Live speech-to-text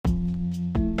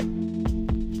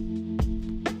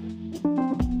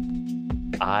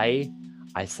I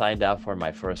signed up for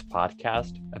my first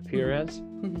podcast appearance,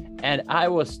 Mm-hmm. and I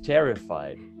was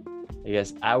terrified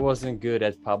because I wasn't good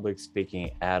at public speaking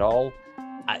at all.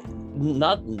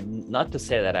 Not to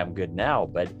say that I'm good now,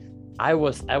 but I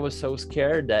was so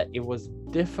scared that it was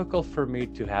difficult for me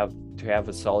to have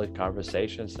a solid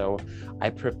conversation. So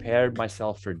I prepared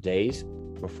myself for days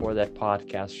before that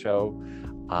podcast show.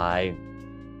 I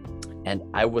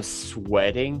was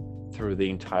sweating through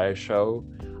the entire show.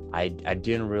 I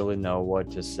didn't really know what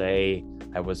to say.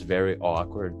 I was very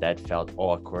awkward. That felt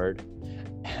awkward.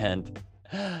 And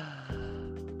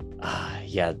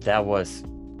yeah, that was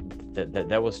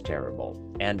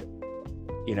terrible. And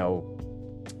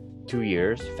 2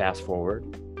 years fast forward,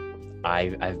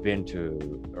 I've been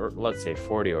to, or let's say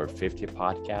 40 or 50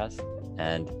 podcasts,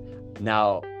 and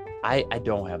now I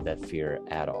don't have that fear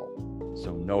at all.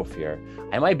 So no fear.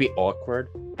 I might be awkward.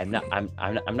 I'm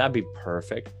not be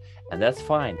perfect, and that's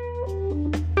fine.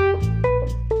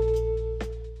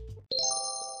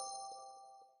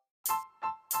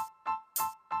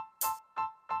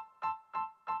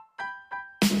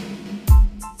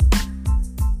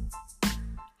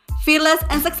 Fearless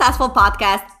and Successful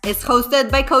Podcast is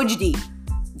hosted by Coach D.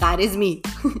 That is me.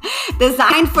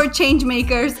 Designed for change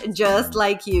makers just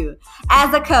like you.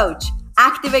 As a coach,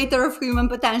 activator of human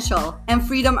potential, and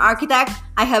freedom architect,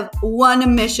 I have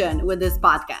one mission with this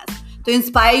podcast: to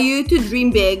inspire you to dream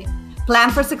big,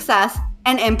 plan for success,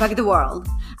 and impact the world.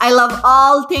 I love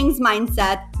all things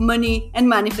mindset, money, and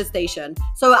manifestation.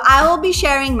 So I will be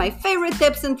sharing my favorite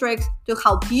tips and tricks to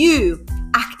help you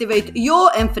activate your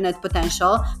infinite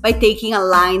potential by taking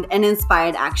aligned and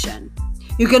inspired action.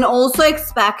 You can also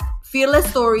expect fearless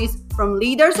stories from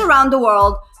leaders around the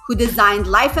world who designed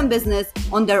life and business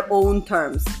on their own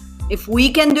terms. If we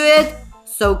can do it,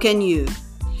 so can you.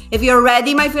 If you're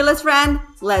ready, my fearless friend,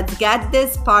 let's get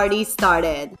this party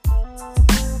started.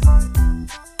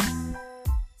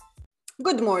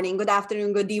 Good morning, good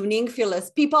afternoon, good evening, fearless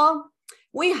people.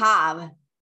 We have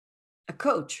a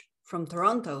coach from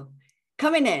Toronto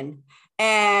coming in,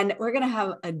 and we're going to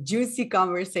have a juicy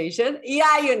conversation.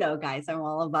 Yeah, guys, I'm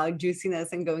all about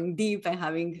juiciness and going deep and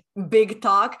having big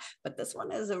talk, but this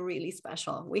one is a really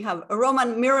special. We have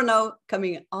Roman Mironov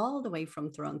coming all the way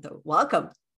from Toronto. Welcome.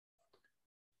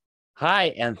 Hi,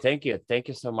 and thank you. Thank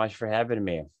you so much for having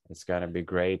me. It's going to be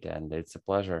great, and it's a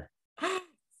pleasure.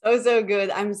 So good.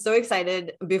 I'm so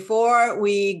excited. Before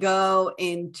we go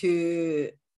into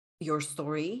your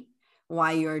story,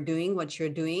 why you're doing what you're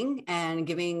doing, and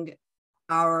giving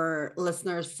our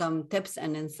listeners some tips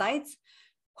and insights,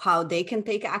 how they can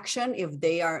take action if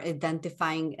they are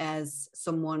identifying as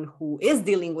someone who is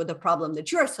dealing with a problem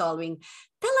that you're solving,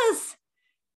 tell us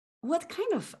what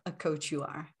kind of a coach you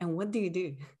are and what do you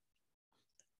do?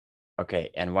 Okay.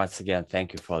 And once again,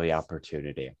 thank you for the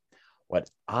opportunity. What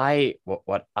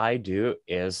I do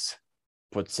is,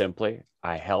 put simply,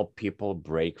 I help people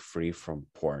break free from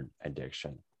porn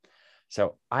addiction.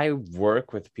 So I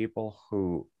work with people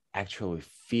who actually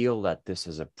feel that this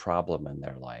is a problem in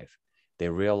their life. They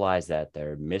realize that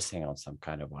they're missing on some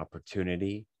kind of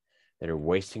opportunity, they're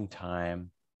wasting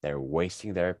time, they're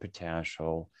wasting their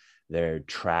potential, they're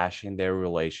trashing their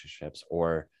relationships,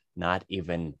 or not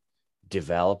even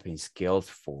developing skills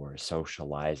for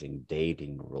socializing,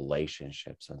 dating,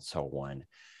 relationships, and so on.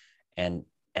 And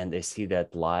they see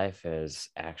that life is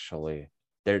actually,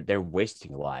 they're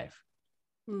wasting life.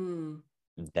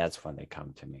 That's when they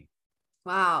come to me.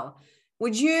 Wow.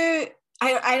 Would you,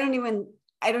 I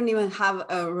don't even have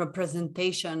a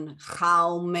representation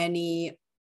how many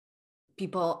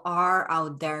people are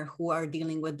out there who are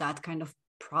dealing with that kind of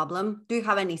problem. Do you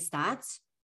have any stats?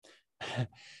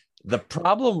 The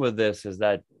problem with this is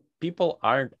that people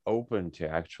aren't open to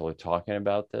actually talking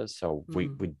about this. So we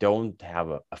don't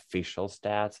have official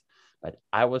stats, but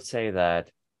I would say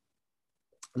that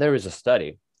there is a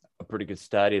pretty good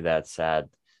study that said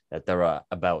that there are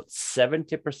about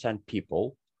 70%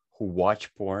 people who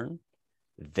watch porn.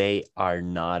 They are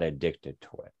not addicted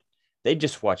to it. They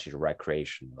just watch it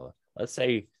recreationally. Let's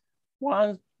say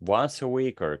once a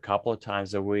week or a couple of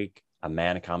times a week, a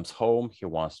man comes home, he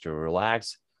wants to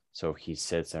relax. So he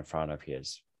sits in front of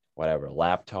his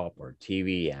laptop or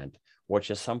TV and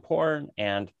watches some porn.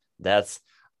 And that's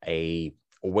a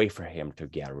way for him to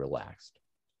get relaxed,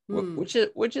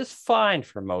 which is fine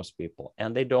for most people.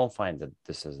 And they don't find that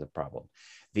this is the problem.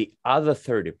 The other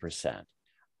 30%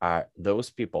 are those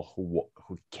people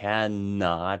who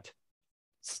cannot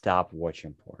stop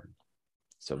watching porn.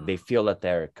 So they feel that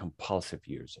they're compulsive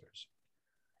users.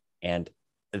 And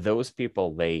those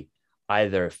people, they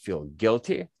either feel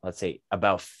guilty. Let's say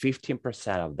about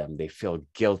 15% of them, they feel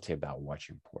guilty about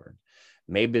watching porn.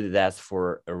 Maybe that's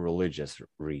for a religious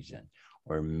reason,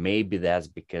 or maybe that's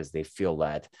because they feel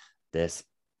that this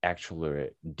actually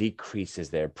decreases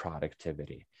their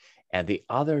productivity. And the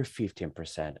other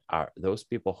 15% are those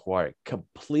people who are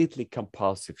completely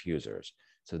compulsive users.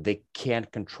 So they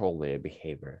can't control their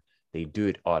behavior. They do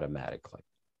it automatically.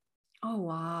 Oh,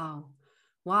 wow.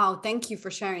 Wow. Thank you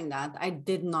for sharing that. I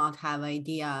did not have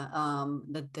idea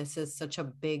that this is such a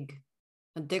big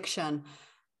addiction.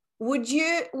 Would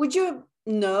you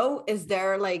know, is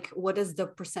there like, what is the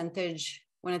percentage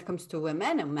when it comes to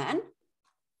women and men?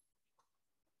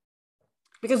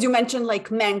 Because you mentioned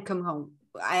like men come home.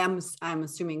 I'm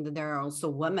assuming that there are also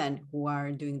women who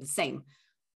are doing the same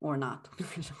or not.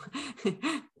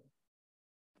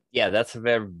 Yeah, that's a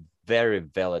very, very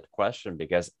valid question,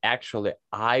 because actually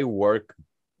I work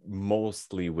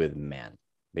mostly with men,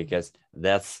 because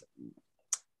that's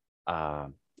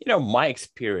my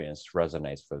experience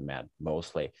resonates with men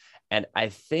mostly. And I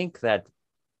think that,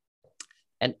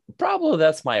 and probably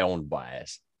that's my own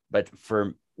bias, but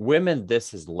for women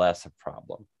this is less a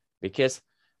problem, because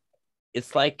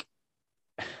it's like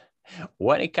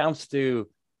when it comes to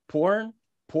porn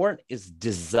is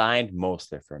designed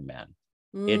mostly for men.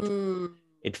 it Mm.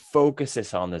 it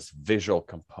focuses on this visual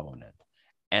component,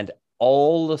 and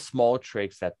all the small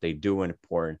tricks that they do in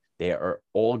porn, they are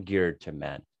all geared to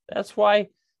men. That's why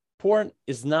porn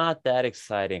is not that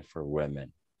exciting for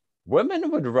women. Women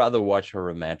would rather watch a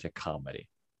romantic comedy.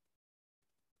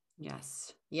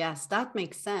 Yes. Yes, that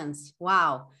makes sense.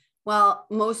 Wow. Well,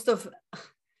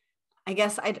 I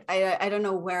guess I don't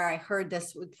know where I heard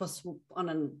this. It was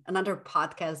on another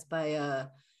podcast by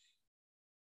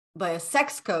a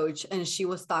sex coach, and she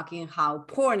was talking how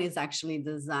porn is actually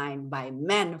designed by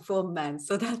men for men.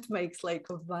 So that makes like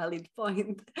a valid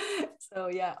point. So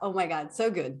yeah, oh my God,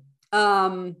 so good.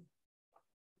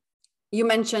 You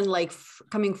mentioned like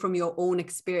coming from your own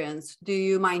experience. Do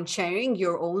you mind sharing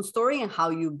your own story and how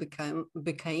you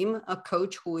became a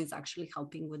coach who is actually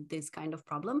helping with this kind of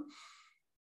problem?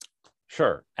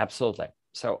 Sure, absolutely.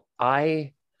 So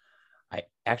I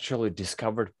actually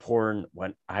discovered porn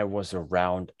when I was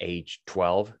around age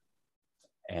 12,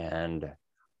 and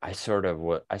I sort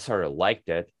of liked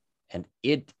it, and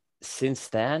since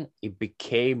then it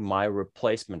became my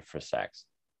replacement for sex.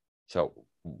 So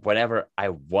whenever I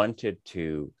wanted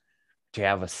to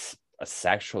have a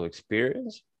sexual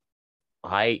experience,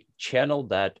 I channeled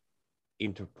that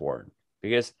into porn,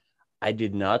 because I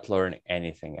did not learn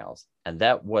anything else. And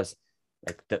that was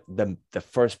like the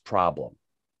first problem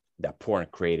that porn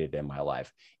created in my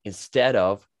life. Instead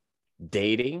of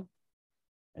dating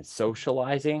and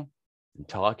socializing and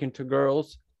talking to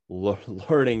girls,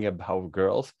 learning about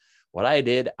girls, what I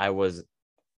did, I was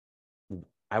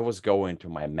going to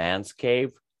my man's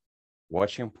cave,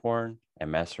 watching porn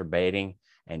and masturbating,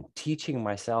 and teaching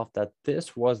myself that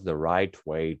this was the right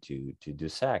way to do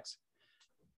sex,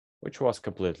 which was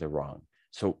completely wrong.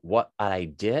 So what I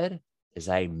did is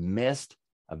I missed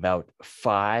about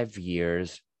 5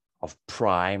 years of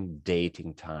prime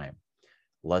dating time,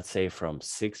 let's say from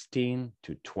 16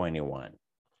 to 21.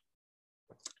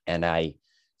 And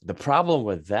the problem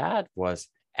with that was,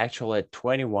 actually at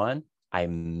 21,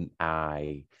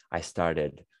 I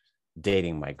started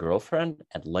dating my girlfriend,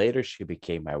 and later she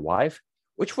became my wife,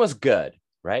 which was good,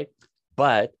 right?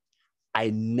 But I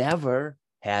never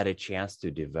had a chance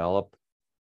to develop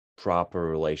proper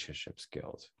relationship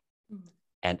skills. Mm-hmm.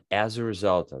 And as a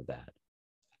result of that,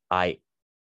 I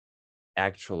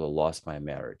actually lost my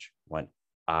marriage when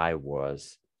I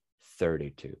was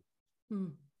 32.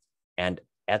 Mm. And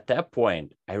at that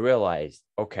point, I realized,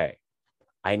 okay,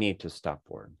 I need to stop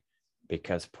porn,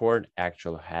 because porn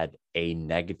actually had a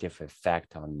negative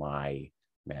effect on my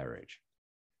marriage,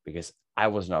 because I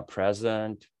was not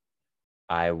present.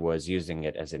 I was using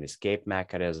it as an escape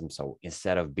mechanism. So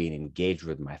instead of being engaged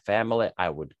with my family, I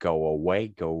would go away,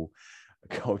 go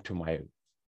to my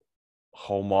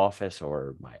home office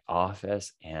or my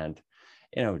office, and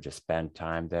just spend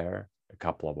time there, a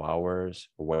couple of hours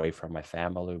away from my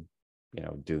family,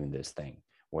 doing this thing,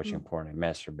 watching porn and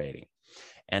masturbating.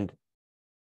 And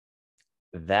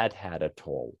that had a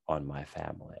toll on my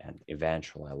family, and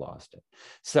eventually I lost it.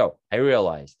 So I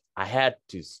realized I had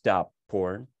to stop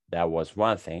porn. That was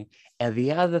one thing. And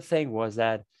the other thing was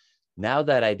that now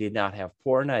that I did not have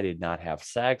porn, I did not have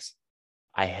sex,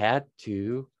 I had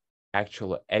to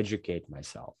actually educate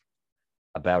myself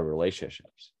about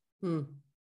relationships.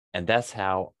 And that's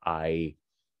how I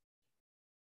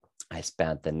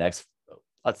spent the next,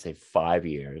 let's say, 5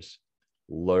 years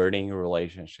learning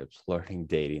relationships, learning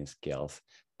dating skills,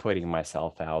 putting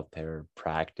myself out there,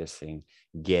 practicing,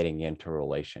 getting into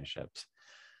relationships.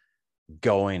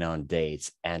 going on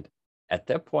dates. And at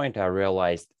that point, I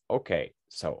realized, okay,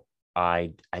 so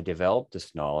I developed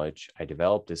this knowledge, I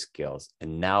developed the skills,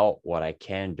 and now what I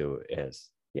can do is,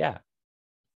 yeah,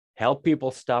 help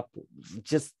people stop,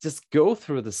 just go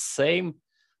through the same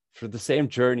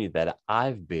journey that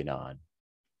I've been on.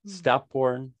 Stop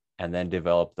porn and then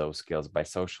develop those skills by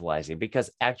socializing, because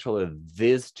actually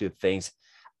these two things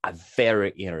are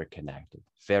very interconnected,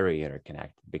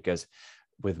 because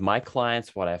with my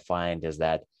clients, what I find is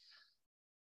that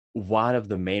one of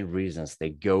the main reasons they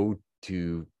go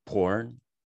to porn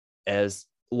is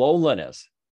loneliness.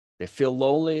 They feel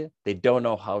lonely, they don't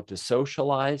know how to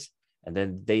socialize, and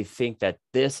then they think that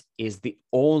this is the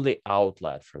only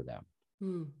outlet for them.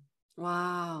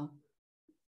 Wow.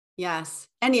 Yes,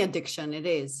 any addiction it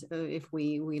is, if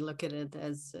we look at it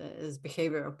as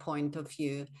behavioral point of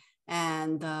view.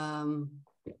 And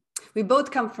we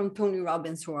both come from Tony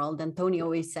Robbins' world, and Tony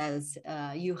always says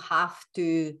you have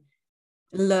to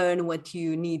learn what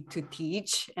you need to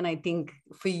teach. And I think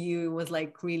for you it was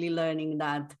like really learning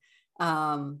that,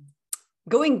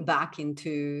 going back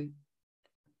into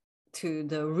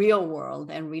the real world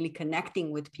and really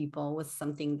connecting with people was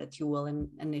something that you will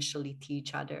initially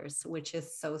teach others, which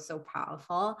is so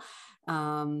powerful.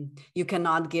 You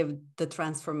cannot give the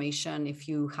transformation if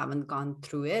you haven't gone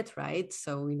through it, right?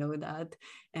 So we know that,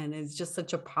 and it's just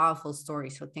such a powerful story.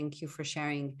 So thank you for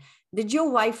sharing. Did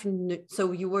your wife,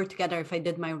 so you were together, if I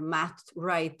did my math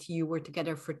right, you were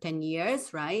together for 10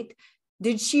 years, right?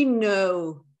 Did she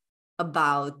know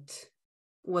about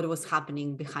what was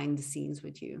happening behind the scenes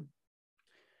with you?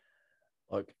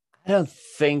 Look, I don't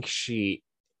think she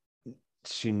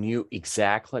knew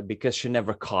exactly, because she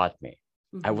never caught me.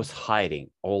 I was hiding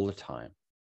all the time.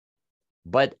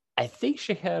 But I think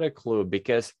she had a clue,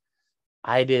 because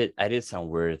I did some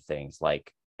weird things,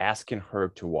 like asking her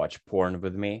to watch porn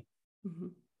with me.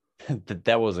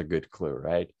 That was a good clue,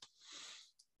 right?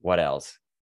 What else?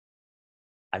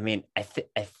 I mean, I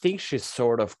think she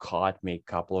sort of caught me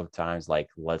a couple of times. Like,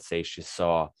 let's say she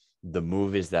saw the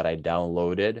movies that I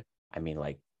downloaded. I mean,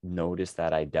 like, noticed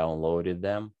that I downloaded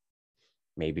them.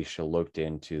 Maybe she looked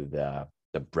into the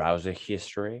browser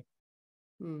history,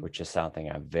 which is something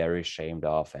I'm very ashamed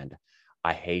of, and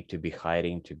I hate to be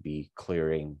hiding, to be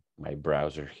clearing my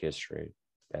browser history.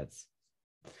 That's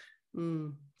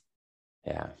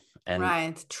yeah. And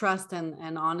right, trust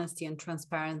and honesty and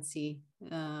transparency,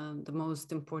 the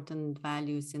most important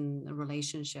values in a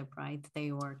relationship, right?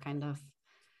 They were kind of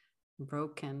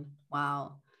broken.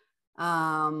 Wow.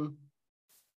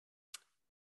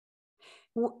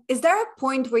 Is there a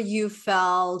point where you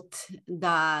felt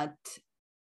that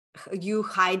you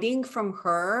hiding from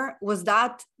her, was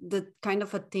that the kind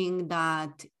of a thing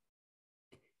that,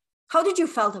 how did you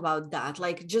felt about that?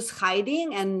 Like just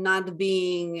hiding and not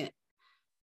being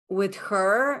with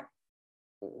her?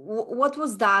 What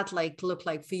was that like look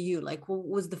like for you? Like, what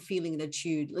was the feeling that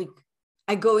you like,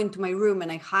 I go into my room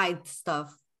and I hide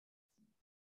stuff?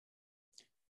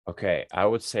 Okay, I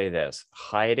would say this: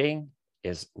 hiding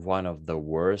is one of the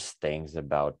worst things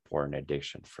about porn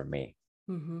addiction for me,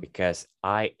 because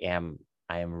I am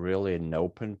really an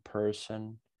open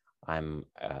person. I'm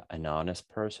an honest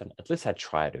person. At least I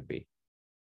try to be.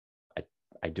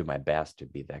 I do my best to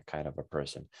be that kind of a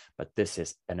person, but this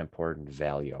is an important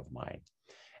value of mine.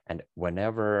 And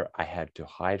whenever I had to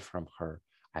hide from her,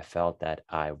 I felt that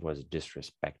I was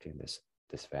disrespecting this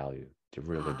value, to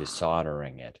really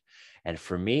dishonoring it. And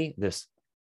for me, this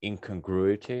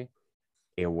incongruity,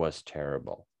 it was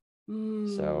terrible.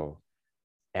 So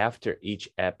after each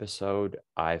episode,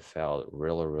 I felt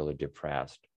really, really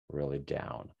depressed, really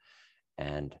down.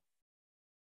 And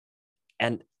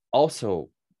also,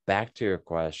 back to your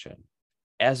question,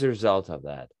 as a result of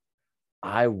that,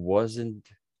 I wasn't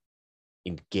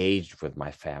engaged with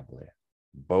my family,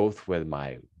 both with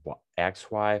my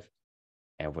ex-wife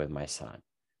and with my son,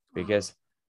 because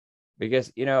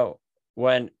you know,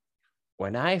 when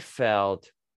I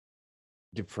felt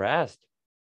depressed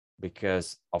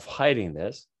because of hiding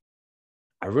this,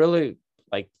 I really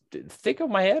like think of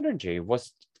my energy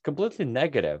was completely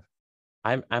negative.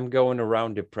 I'm going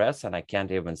around depressed, and I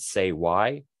can't even say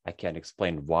why. I can't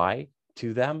explain why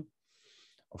to them.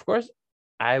 Of course,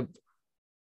 I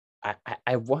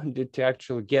wanted to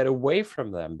actually get away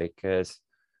from them, because,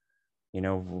 you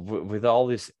know, with all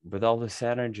this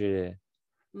energy,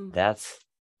 that's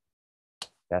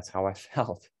how I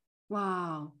felt.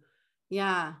 Wow.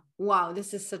 Yeah. Wow.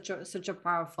 This is such a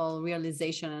powerful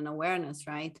realization and awareness,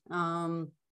 right?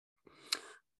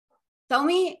 Tell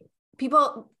me,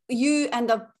 people, you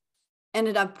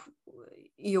ended up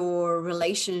your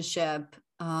relationship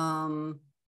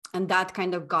And that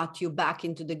kind of got you back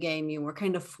into the game. You were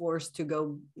kind of forced to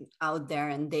go out there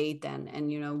and date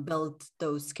and build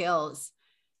those skills.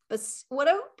 But what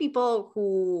about people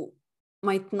who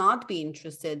might not be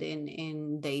interested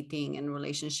in dating and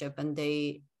relationship, and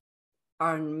they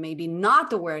are maybe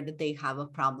not aware that they have a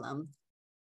problem?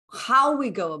 How we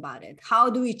go about it? How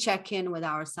do we check in with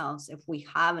ourselves if we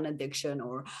have an addiction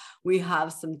or we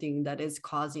have something that is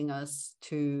causing us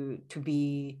to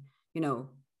be,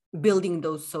 building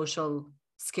those social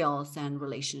skills and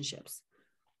relationships?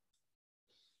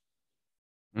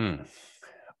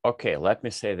 Okay, let me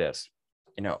say this.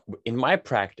 In my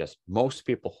practice, most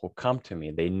people who come to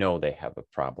me, they know they have a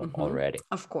problem already.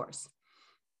 Of course.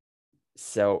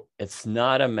 So it's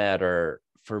not a matter,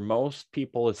 for most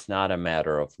people, it's not a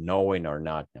matter of knowing or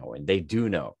not knowing. They do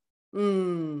know.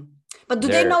 But do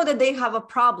they know that they have a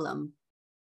problem?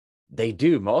 They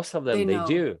do. Most of them, they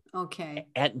do. Okay.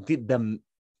 And the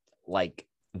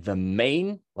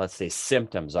main, let's say,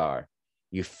 symptoms are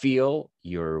you feel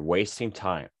you're wasting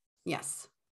time. Yes.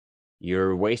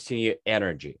 You're wasting your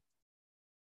energy.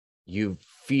 You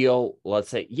feel, let's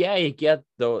say, yeah, you get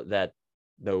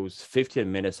those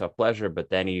 15 minutes of pleasure,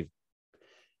 but then you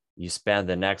spend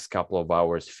the next couple of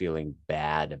hours feeling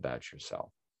bad about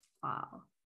yourself. Wow.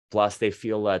 Plus, they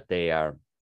feel that they're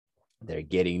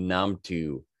getting numb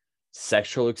to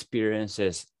sexual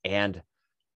experiences and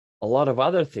a lot of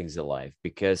other things in life,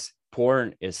 because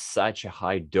porn is such a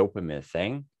high dopamine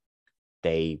thing.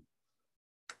 They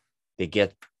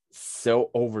get so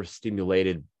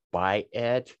overstimulated by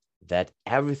it that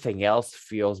everything else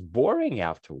feels boring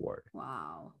afterward.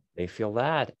 Wow. They feel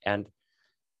that. And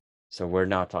so we're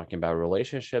not talking about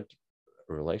relationships.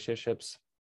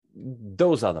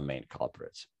 Those are the main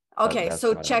culprits. Okay,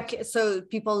 so so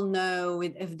people know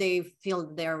if they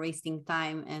feel they're wasting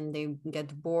time and they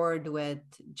get bored with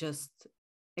just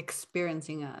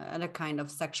experiencing a kind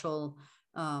of sexual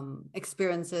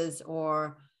experiences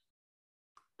or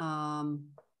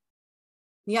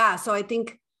so I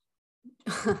think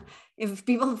if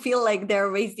people feel like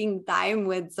they're wasting time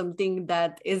with something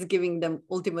that is giving them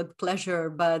ultimate pleasure,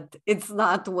 but it's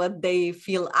not what they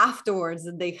feel afterwards,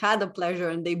 that they had a pleasure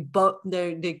and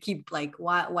they keep like,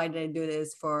 why did I do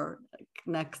this for like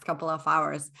next couple of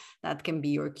hours? That can be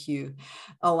your cue.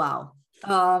 Oh, wow.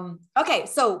 Okay.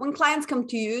 So when clients come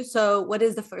to you, so what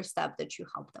is the first step that you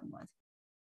help them with?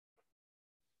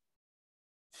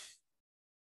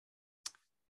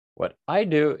 What I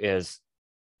do is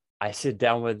I sit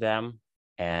down with them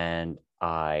and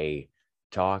I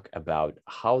talk about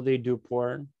how they do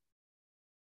porn,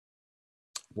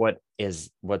 what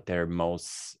their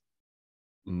most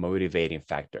motivating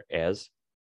factor is.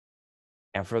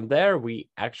 And from there, we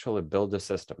actually build a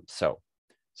system. So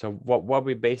what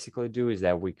we basically do is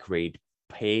that we create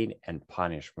pain and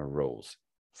punishment rules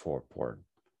for porn,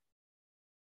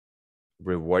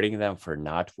 rewarding them for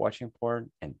not watching porn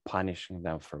and punishing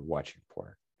them for watching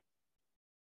porn,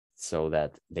 so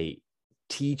that they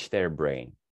teach their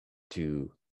brain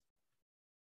to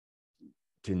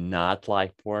not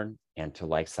like porn and to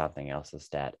like something else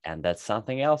instead. And that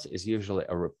something else is usually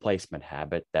a replacement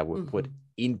habit that we put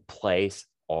in place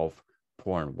of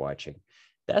porn watching.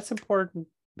 That's important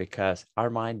because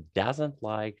our mind doesn't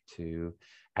like to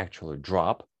actually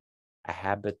drop a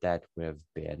habit that we've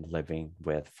been living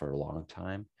with for a long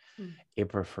time. It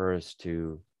prefers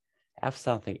to have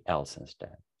something else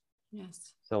instead.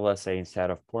 Yes. So let's say instead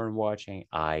of porn watching,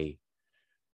 I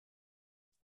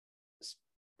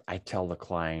tell the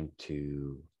client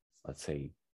to, let's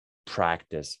say,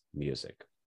 practice music,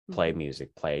 play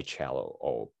music, play a cello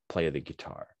or play the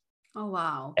guitar. Oh,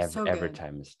 wow. Every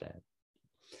time instead.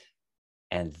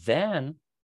 And then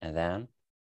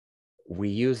we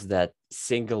use that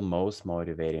single most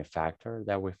motivating factor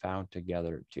that we found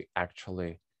together to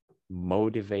actually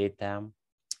motivate them,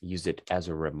 use it as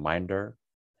a reminder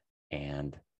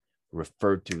and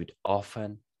refer to it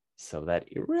often, so that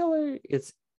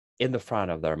it's in the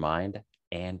front of their mind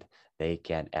and they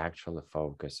can actually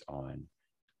focus on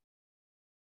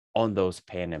those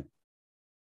pain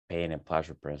and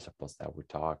pleasure principles that we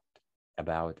talked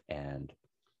about and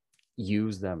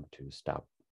use them to stop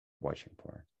watching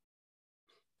porn.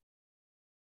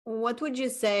 What would you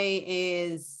say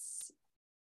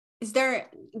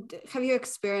have you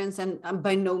experienced, and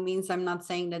by no means I'm not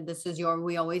saying that this is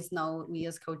we always know, we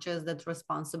as coaches, that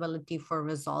responsibility for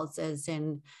results is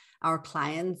in our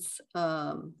clients'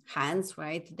 hands,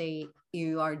 right?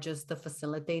 You are just the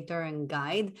facilitator and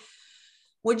guide.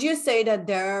 Would you say that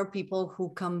there are people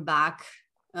who come back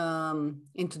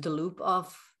into the loop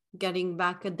of getting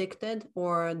back addicted,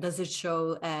 or does it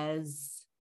show as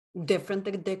different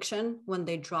addiction when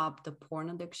they drop the porn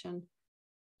addiction?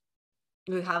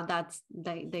 Do you have that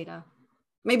data?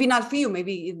 Maybe not for you,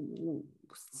 maybe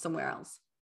somewhere else.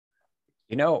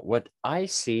 What I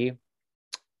see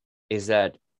is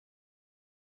that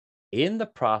in the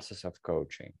process of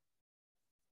coaching,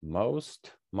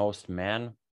 most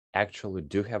men actually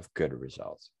do have good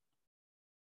results.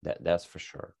 That's for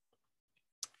sure.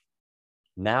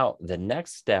 Now, the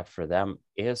next step for them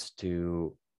is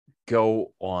to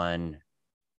go on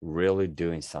really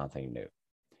doing something new.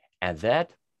 And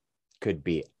that could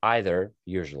be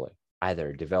usually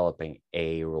either developing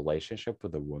a relationship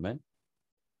with a woman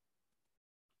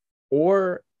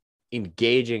or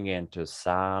engaging into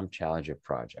some challenging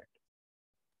project.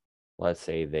 Let's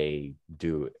say they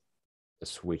do a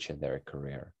switch in their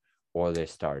career or they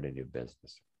start a new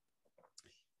business.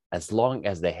 As long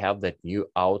as they have that new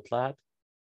outlet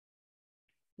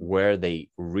where they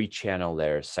rechannel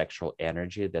their sexual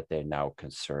energy that they're now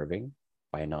conserving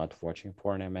by not watching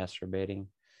porn and masturbating,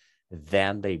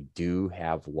 then they do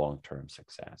have long-term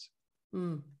success.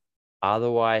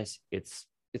 Otherwise, it's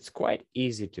quite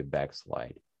easy to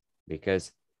backslide,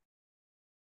 because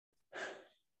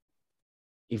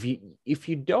if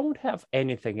you don't have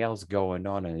anything else going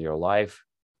on in your life,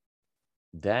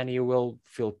 then you will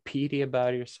feel pity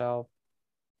about yourself.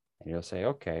 And you'll say,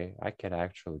 okay, I can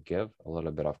actually give a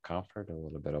little bit of comfort, a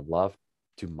little bit of love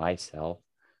to myself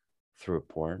through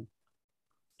porn.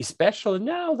 Especially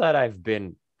now that I've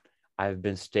been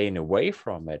staying away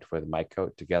from it with my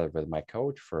coach, together with my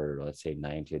coach for, let's say,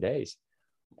 90 days.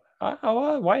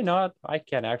 Why not? I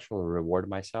can actually reward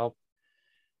myself.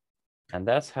 And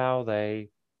that's how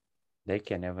they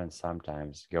can even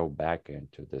sometimes go back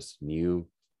into this new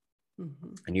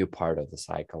part of the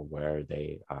cycle where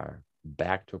they are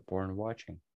back to porn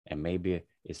watching, and maybe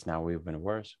it's now even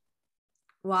worse.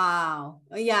 Wow.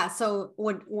 Yeah. So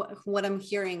what I'm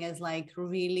hearing is like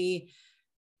really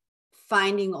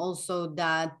finding also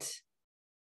that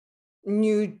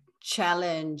new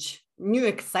challenge, new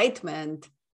excitement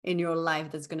in your life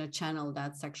that's going to channel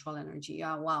that sexual energy.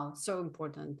 Yeah. Wow. So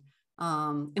important.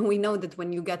 And we know that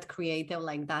when you get creative,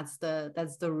 like that's the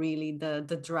really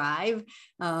the drive,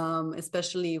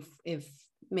 especially if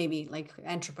maybe like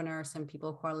entrepreneurs and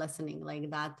people who are listening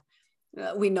like that.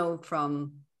 We know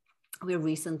we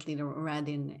recently read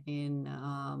in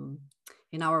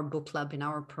our book club, in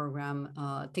our program,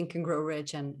 Think and Grow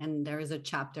Rich, and there is a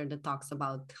chapter that talks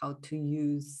about how to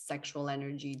use sexual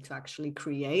energy to actually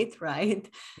create, right?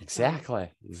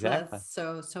 Exactly. So that's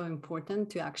so important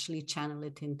to actually channel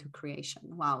it into creation.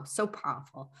 Wow, so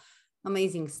powerful,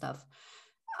 amazing stuff.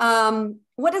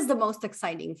 What is the most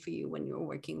exciting for you when you're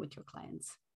working with your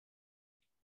clients?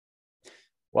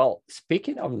 Well,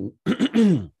 speaking of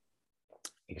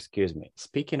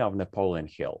speaking of Napoleon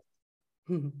Hill,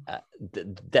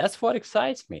 that's what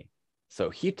excites me. So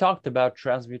he talked about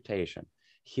transmutation.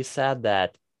 He said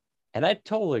that, and I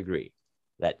totally agree,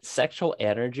 that sexual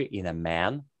energy in a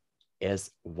man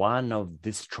is one of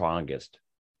the strongest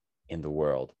in the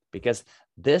world, because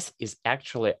this is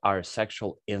actually our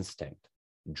sexual instinct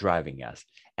driving us.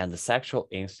 And the sexual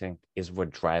instinct is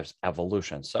what drives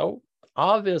evolution. So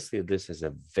obviously, this is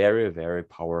a very, very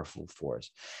powerful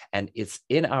force. And it's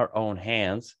in our own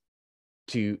hands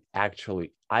to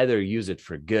actually either use it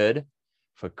for good,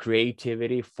 for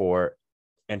creativity, for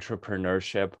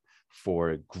entrepreneurship,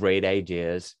 for great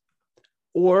ideas,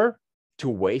 or to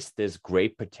waste this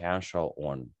great potential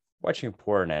on watching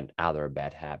porn and other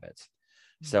bad habits.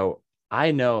 So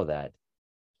I know that,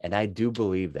 and I do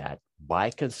believe that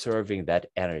by conserving that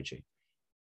energy,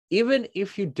 even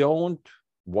if you don't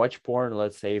watch porn,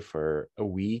 let's say for a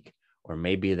week, or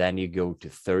maybe then you go to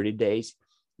 30 days,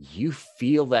 you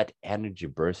feel that energy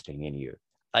bursting in you.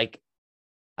 Like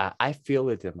I feel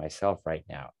it in myself right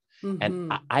now.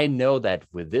 And I know that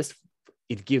with this,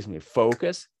 it gives me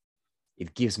focus,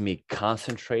 it gives me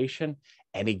concentration,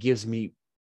 and it gives me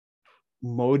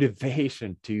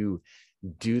motivation to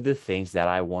do the things that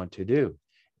I want to do,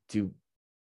 to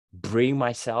bring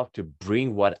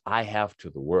what I have to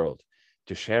the world,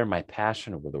 to share my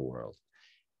passion with the world.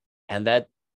 And that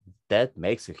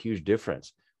makes a huge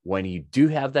difference. When you do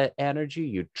have that energy,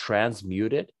 you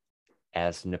transmute it,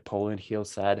 as Napoleon Hill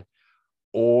said,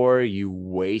 or you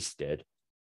waste it.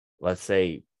 Let's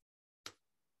say,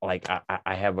 like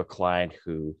I have a client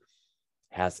who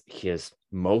has his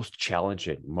most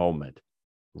challenging moment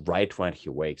right when he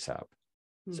wakes up.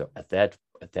 So at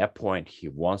that point, he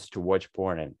wants to watch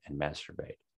porn and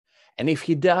masturbate. And if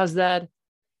he does that,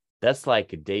 that's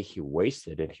like a day he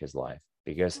wasted in his life,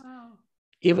 because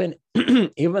even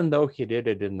though he did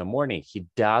it in the morning, he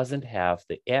doesn't have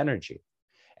the energy.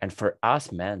 And for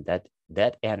us men,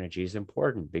 that energy is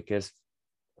important, because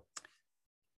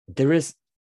there is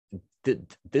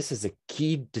this is a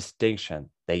key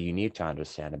distinction that you need to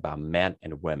understand about men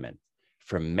and women.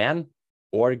 For men,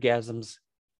 orgasms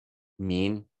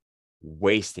mean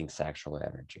wasting sexual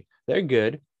energy. They're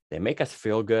good. They make us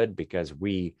feel good because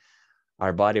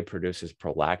our body produces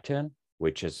prolactin,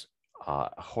 which is a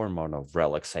hormone of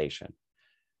relaxation.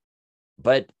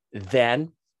 But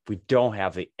then we don't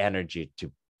have the energy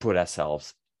to put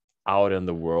ourselves out in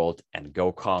the world and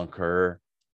go conquer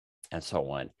and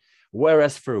so on.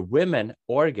 Whereas for women,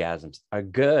 orgasms are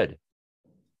good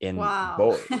in Wow.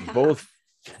 both So both,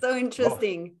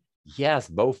 interesting. yes,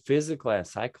 both physically and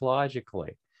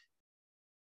psychologically.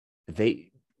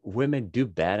 Women do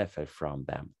benefit from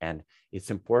them, and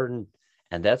it's important,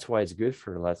 and that's why it's good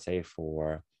for, let's say,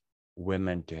 for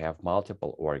women to have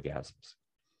multiple orgasms.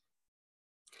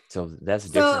 So that's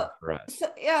different for us.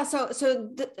 So yeah,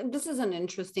 this is an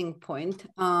interesting point.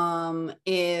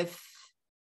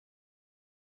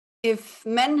 If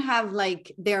men have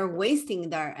like they're wasting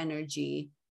their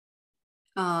energy,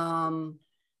 I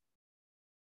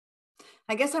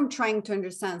guess I'm trying to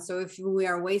understand. So if we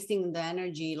are wasting the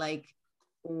energy, like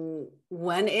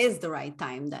when is the right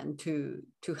time then to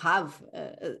have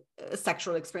a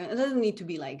sexual experience? It doesn't need to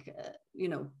be like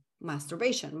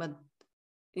masturbation, but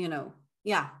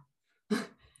yeah.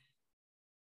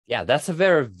 Yeah, that's a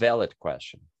very valid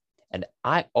question. And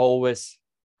I always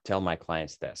tell my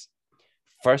clients this.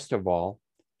 First of all,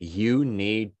 you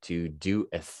need to do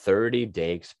a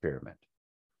 30-day experiment.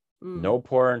 No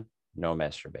porn, no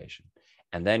masturbation.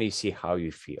 And then you see how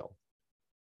you feel.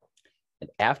 And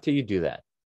after you do that,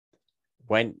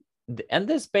 and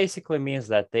this basically means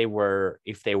that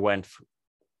if they went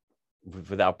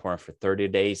without porn for 30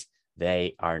 days,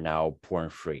 they are now porn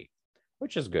free,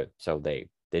 which is good. So they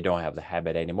don't have the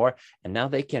habit anymore. And now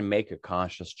they can make a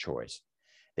conscious choice.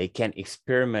 They can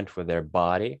experiment with their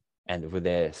body and with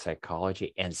their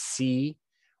psychology and see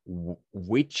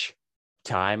which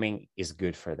timing is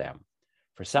good for them.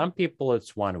 For some people,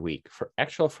 it's 1 week.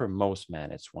 For most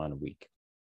men, it's 1 week.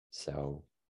 So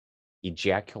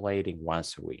ejaculating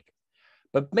once a week.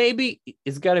 But maybe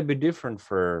it's got to be different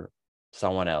for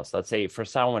someone else. Let's say for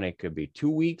someone, it could be 2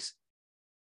 weeks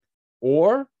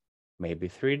or maybe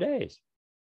 3 days.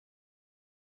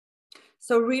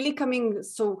 So really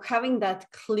having that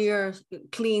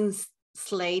clean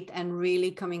slate and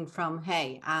really coming from,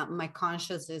 hey, my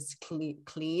conscience is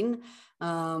clean.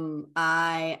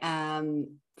 I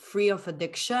am free of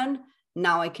addiction.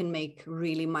 Now I can make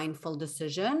really mindful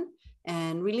decision,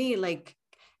 and really, like,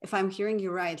 if I'm hearing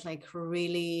you right, like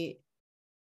really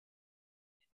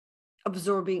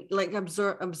observing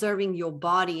your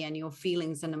body and your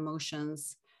feelings and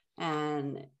emotions,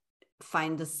 and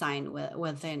find the sign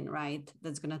within, right?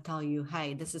 That's going to tell you,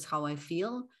 hey, this is how I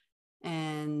feel.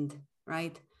 And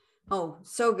right. Oh,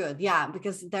 so good. Yeah,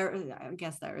 because I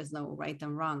guess there is no right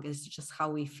and wrong. It's just how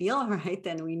we feel, right?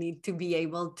 And we need to be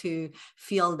able to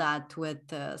feel that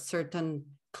with a certain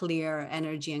clear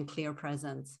energy and clear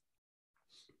presence.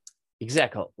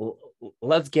 Exactly.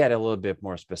 Let's get a little bit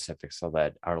more specific so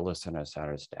that our listeners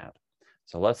understand.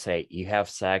 So let's say you have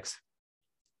sex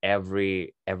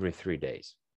every 3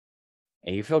 days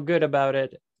and you feel good about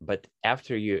it, but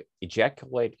after you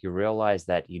ejaculate, you realize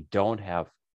that you don't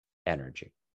have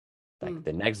energy, like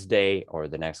the next day or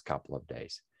the next couple of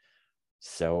days.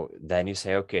 So then you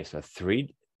say, okay, so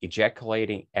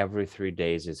ejaculating every 3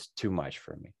 days is too much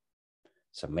for me.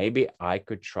 So maybe I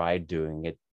could try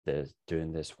doing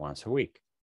this once a week.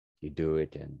 You do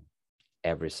it in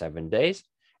every 7 days,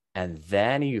 and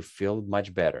then you feel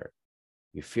much better.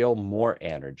 You feel more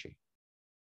energy.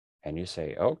 And you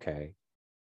say, okay,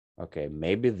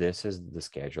 maybe this is the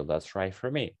schedule that's right for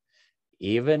me.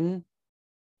 Even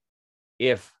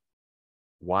if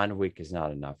 1 week is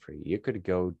not enough for you, you could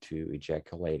go to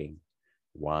ejaculating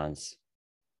once,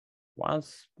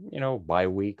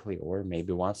 bi-weekly, or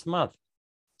maybe once a month.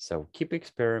 So keep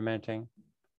experimenting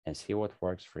and see what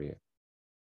works for you.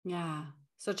 Yeah,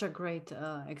 such a great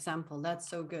example. That's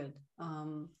so good.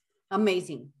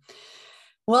 Amazing.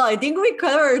 Well, I think we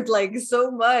covered like so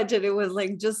much, and it was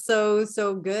like just so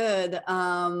good.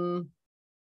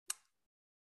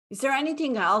 Is there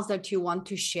anything else that you want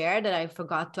to share that I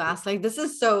forgot to ask? Like, this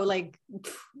is so like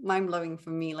mind-blowing for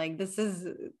me. Like, this is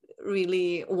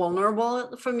really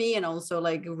vulnerable for me, and also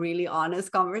like really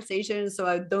honest conversation. So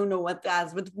I don't know what to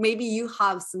ask, but maybe you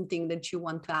have something that you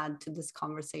want to add to this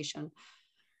conversation.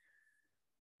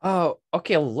 Oh,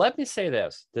 okay. Let me say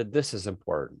that this is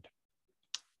important.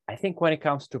 I think when it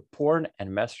comes to porn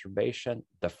and masturbation,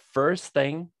 the first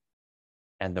thing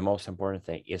and the most important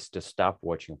thing is to stop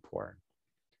watching porn,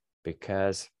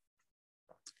 because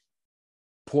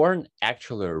porn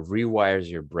actually rewires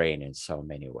your brain in so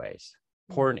many ways.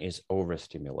 Porn is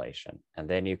overstimulation, and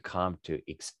then you come to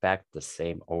expect the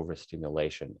same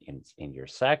overstimulation in your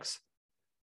sex,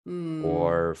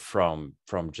 or from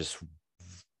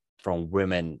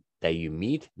women that you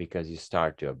meet, because you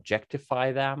start to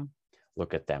objectify them,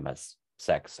 look at them as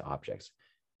sex objects,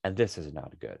 and this is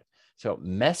not good. So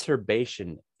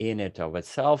masturbation in it of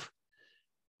itself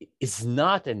is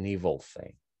not an evil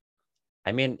thing.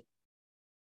 I mean,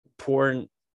 porn,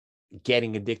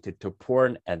 getting addicted to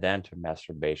porn and then to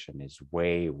masturbation is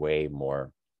way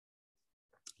more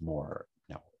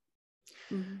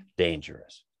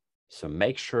dangerous. So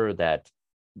make sure that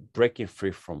breaking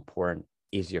free from porn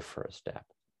is your first step.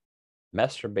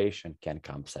 Masturbation can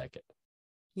come second.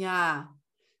 Yeah,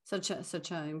 such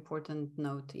an important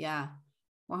note. Yeah,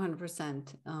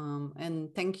 100%.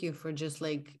 And thank you for just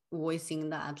like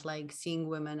voicing that, like seeing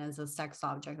women as a sex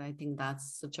object. I think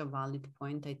that's such a valid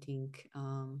point. I think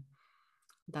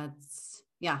that's,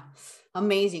 yeah,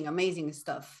 amazing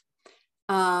stuff.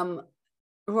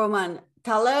 Roman,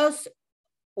 tell us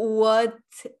what,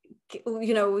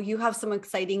 you have some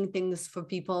exciting things for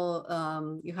people.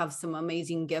 You have some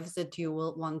amazing gifts that you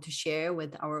will want to share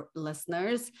with our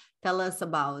listeners. Tell us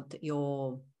about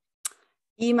your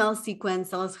email sequence.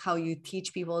 Tell us how you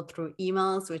teach people through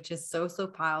emails, which is so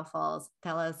powerful.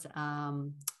 Tell us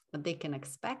what they can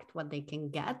expect, what they can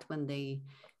get when they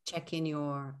check in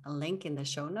your link in the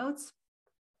show notes.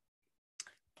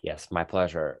 Yes, my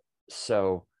pleasure.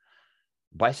 So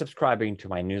by subscribing to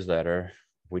my newsletter,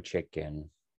 which you can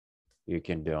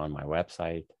do on my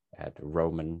website at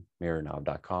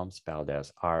romanmironov.com, spelled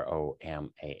as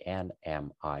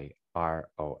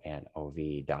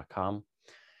RomanMironov.com.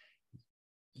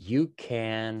 You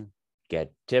can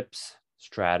get tips,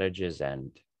 strategies,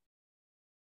 and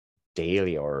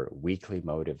daily or weekly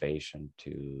motivation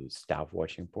to stop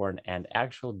watching porn and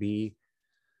actually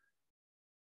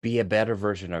be a better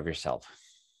version of yourself.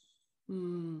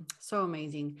 So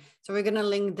amazing. So we're going to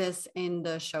link this in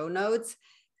the show notes.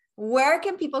 Where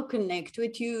can people connect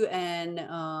with you and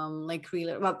like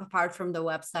really, well, apart from the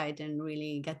website, and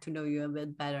really get to know you a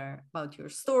bit better about your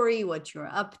story, what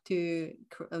you're up to,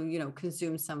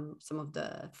 consume some of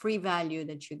the free value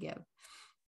that you give?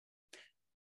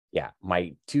 Yeah,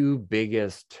 my two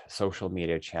biggest social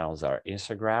media channels are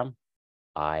Instagram.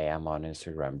 I am on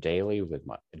Instagram daily with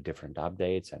my different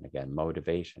updates and, again,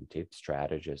 motivation, tips,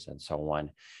 strategies, and so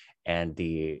on. And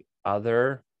the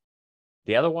other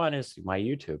one is my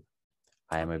YouTube.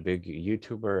 I am a big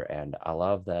YouTuber and I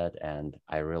love that. And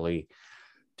I really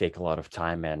take a lot of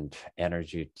time and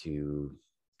energy to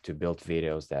build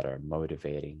videos that are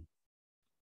motivating.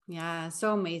 Yeah,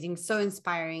 so amazing, so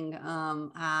inspiring.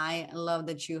 I love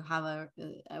that you have a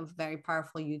very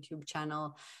powerful YouTube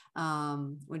channel,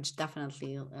 which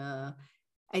definitely,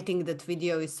 I think that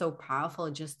video is so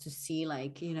powerful just to see,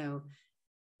 like,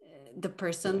 the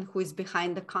person who is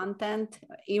behind the content.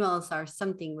 Emails are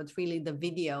something, but really the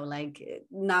video, like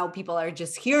now people are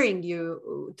just hearing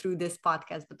you through this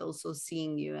podcast, but also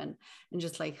seeing you and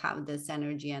just like have this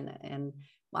energy and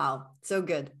wow, so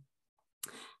good.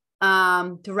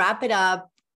 To wrap it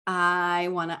up, I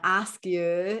want to ask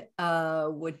you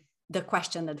what the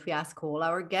question that we ask all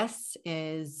our guests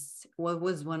is: what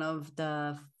was one of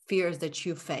the fears that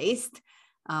you faced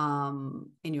in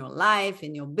your life,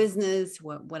 in your business,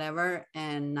 whatever,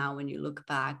 and now when you look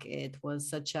back, it was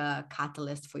such a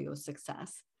catalyst for your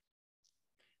success?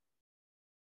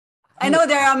 I know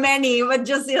there are many, but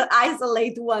just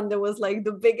isolate one that was like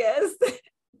the biggest.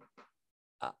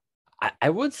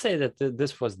 I would say that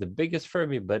this was the biggest for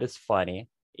me, but it's funny,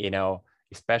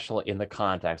 especially in the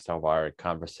context of our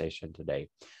conversation today.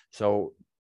 So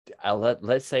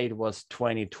let's say it was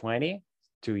 2020,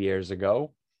 2 years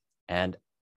ago, and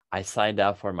I signed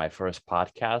up for my first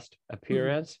podcast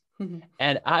appearance,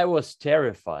 and I was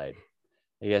terrified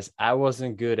because I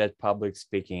wasn't good at public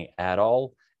speaking at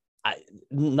all.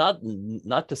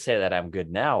 Not to say that I'm good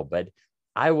now, but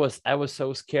I was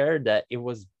so scared that it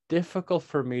was difficult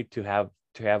for me to have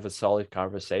a solid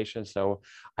conversation. So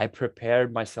I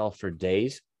prepared myself for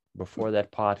days before that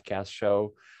podcast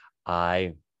show.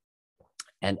 I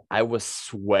was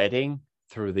sweating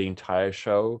through the entire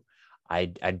show. I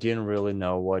didn't really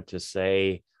know what to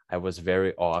say. I was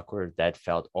very awkward. That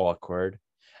felt awkward.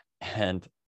 And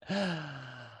yeah,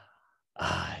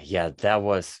 that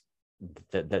was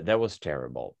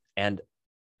terrible. And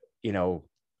 2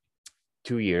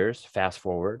 years fast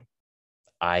forward,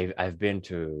 I've been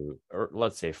to,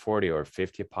 let's say, 40 or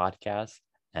 50 podcasts,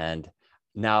 and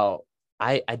now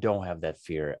I don't have that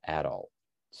fear at all.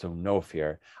 So no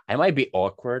fear. I might be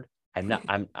awkward. I'm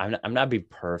not be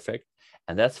perfect,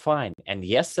 and that's fine. And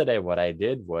yesterday, what I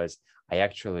did was I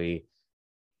actually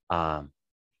um,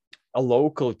 a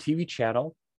local TV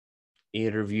channel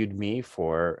interviewed me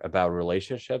for about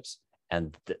relationships,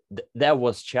 and that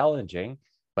was challenging.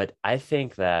 But I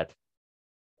think that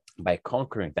by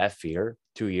conquering that fear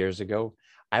 2 years ago,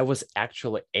 I was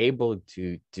actually able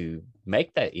to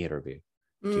make that interview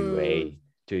to Mm.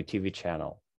 a TV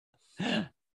channel.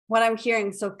 What I'm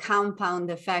hearing, so compound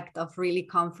effect of really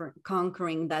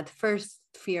conquering that first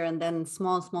fear, and then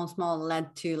small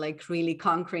led to like really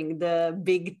conquering the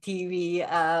big TV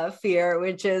fear,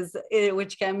 which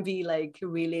can be like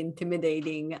really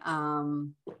intimidating.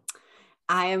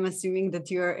 I am assuming that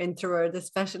you're introvert,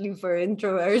 especially for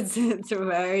introverts. It's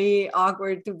very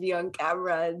awkward to be on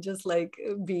camera and just like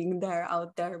being there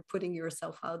out there, putting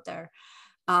yourself out there.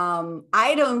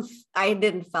 I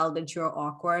didn't felt that you're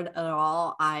awkward at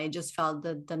all. I just felt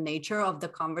that the nature of the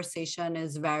conversation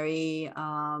is very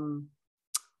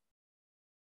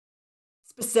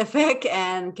specific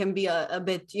and can be a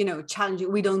bit, challenging.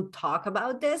 We don't talk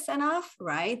about this enough,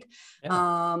 right?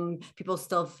 Yeah. People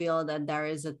still feel that there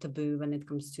is a taboo when it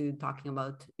comes to talking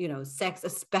about, sex,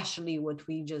 especially what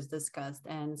we just discussed,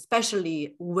 and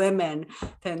especially women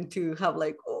tend to have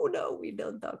like, oh no, we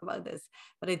don't talk about this.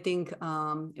 But I think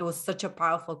it was such a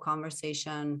powerful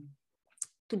conversation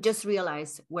to just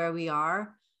realize where we are,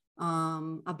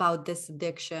 about this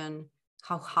addiction,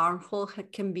 how harmful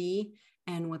it can be,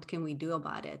 and what can we do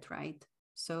about it, right?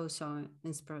 So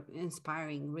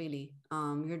inspiring, really.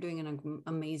 You're doing an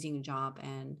amazing job,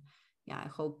 and yeah, I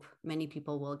hope many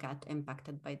people will get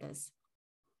impacted by this.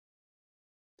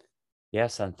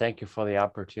 Yes, and thank you for the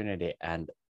opportunity.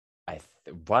 And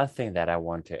one thing that I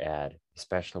want to add,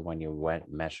 especially when you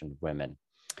mentioned women,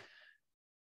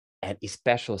 and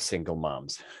especially single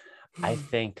moms, I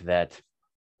think that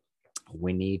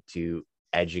we need to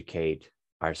educate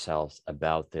ourselves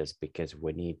about this, because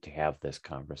we need to have this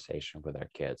conversation with our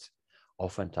kids.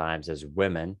 Oftentimes, as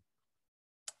women,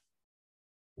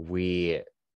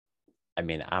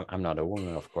 I'm not a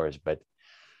woman, of course, but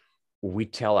we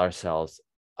tell ourselves,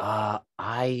 I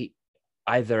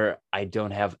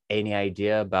don't have any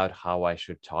idea about how I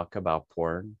should talk about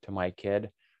porn to my kid,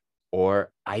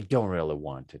 or I don't really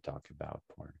want to talk about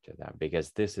porn to them because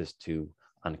this is too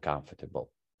uncomfortable.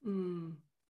 Mm.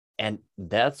 And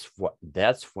that's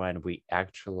when we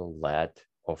actually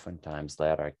oftentimes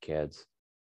let our kids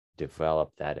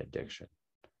develop that addiction.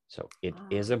 So it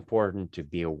is important to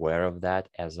be aware of that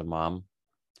as a mom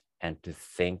and to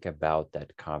think about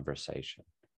that conversation.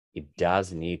 It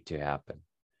does need to happen.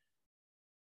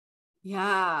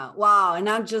 Yeah, wow. And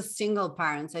not just single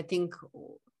parents. I think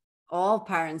all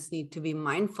parents need to be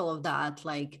mindful of that,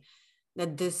 like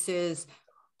that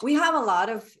we have a lot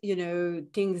of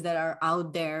things that are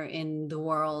out there in the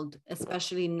world,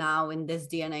 especially now in this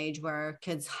day and age where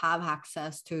kids have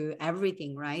access to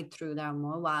everything, right, through their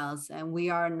mobiles. And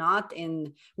we are not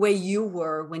in where you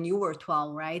were when you were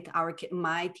 12, right?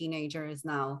 My teenager is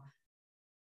now,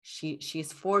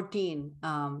 she's 14.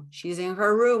 She's in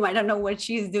her room. I don't know what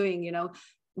she's doing.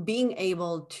 Being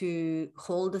able to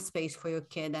hold the space for your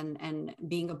kid, and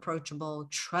being approachable,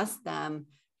 trust them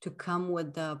to come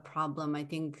with the problem. I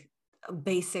think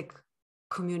basic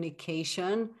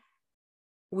communication,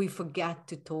 we forget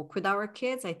to talk with our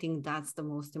kids. I think that's the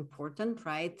most important,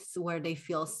 right? So where they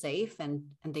feel safe and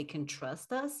they can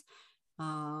trust us.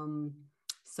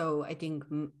 So I think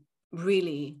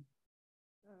really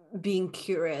being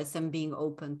curious and being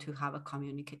open to have a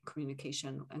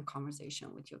communication and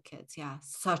conversation with your kids. Yeah,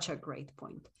 such a great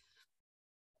point.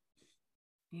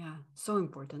 Yeah, so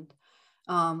important.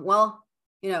 Well,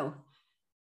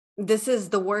 this is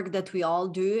the work that we all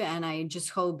do, and I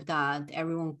just hope that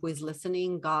everyone who is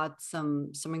listening got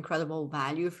some incredible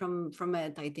value from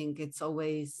it. I think it's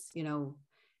always,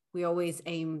 we always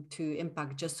aim to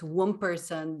impact just one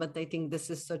person, but I think this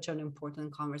is such an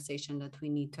important conversation that we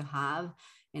need to have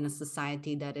in a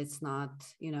society that is not,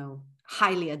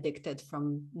 highly addicted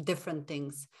from different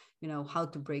things, how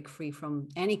to break free from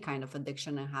any kind of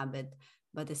addiction and habit,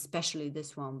 but especially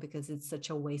this one, because it's such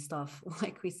a waste of,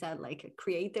 like we said, like a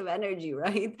creative energy,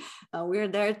 right?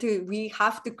 We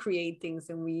have to create things,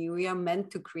 and we are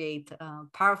meant to create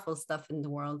powerful stuff in the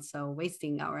world. So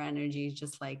wasting our energy is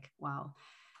just like, wow,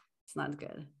 it's not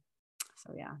good.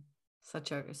 So yeah,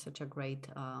 such a great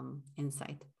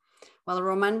insight. Well,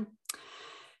 Roman,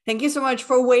 thank you so much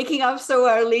for waking up so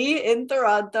early in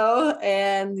Toronto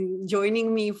and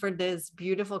joining me for this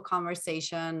beautiful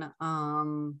conversation.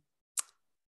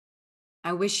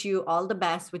 I wish you all the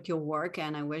best with your work,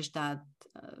 and I wish that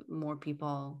more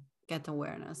people get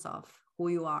awareness of who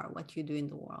you are, what you do in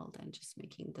the world, and just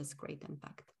making this great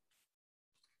impact.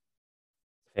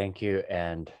 Thank you.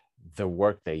 And the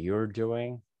work that you're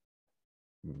doing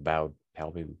about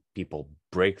helping people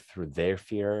break through their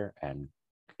fear and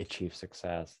achieve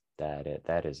success,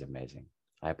 that is amazing.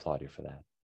 I applaud you for that.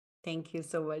 Thank you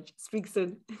so much. Speak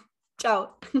soon.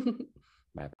 Ciao.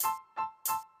 Bye.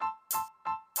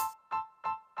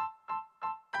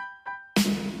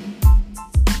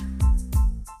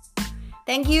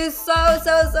 Thank you so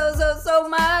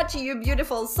much, you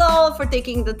beautiful soul, for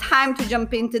taking the time to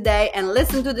jump in today and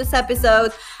listen to this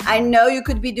episode. I know you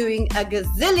could be doing a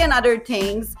gazillion other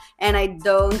things, and I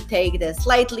don't take this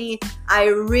lightly. I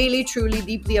really, truly,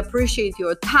 deeply appreciate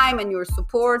your time and your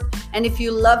support. And if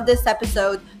you love this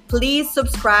episode, please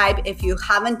subscribe if you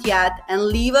haven't yet, and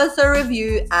leave us a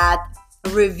review at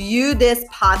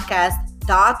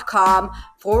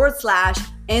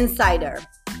reviewthispodcast.com/insider.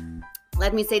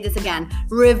 Let me say this again,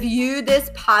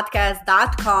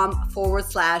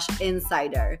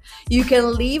 reviewthispodcast.com/insider. You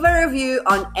can leave a review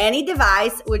on any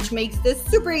device, which makes this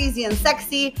super easy and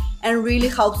sexy and really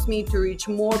helps me to reach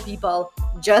more people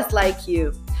just like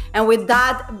you. And with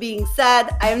that being said,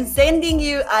 I'm sending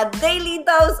you a daily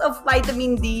dose of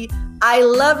vitamin D. I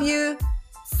love you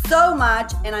so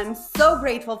much, and I'm so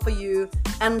grateful for you.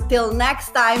 Until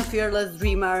next time, fearless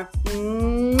dreamer.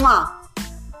 Mwah.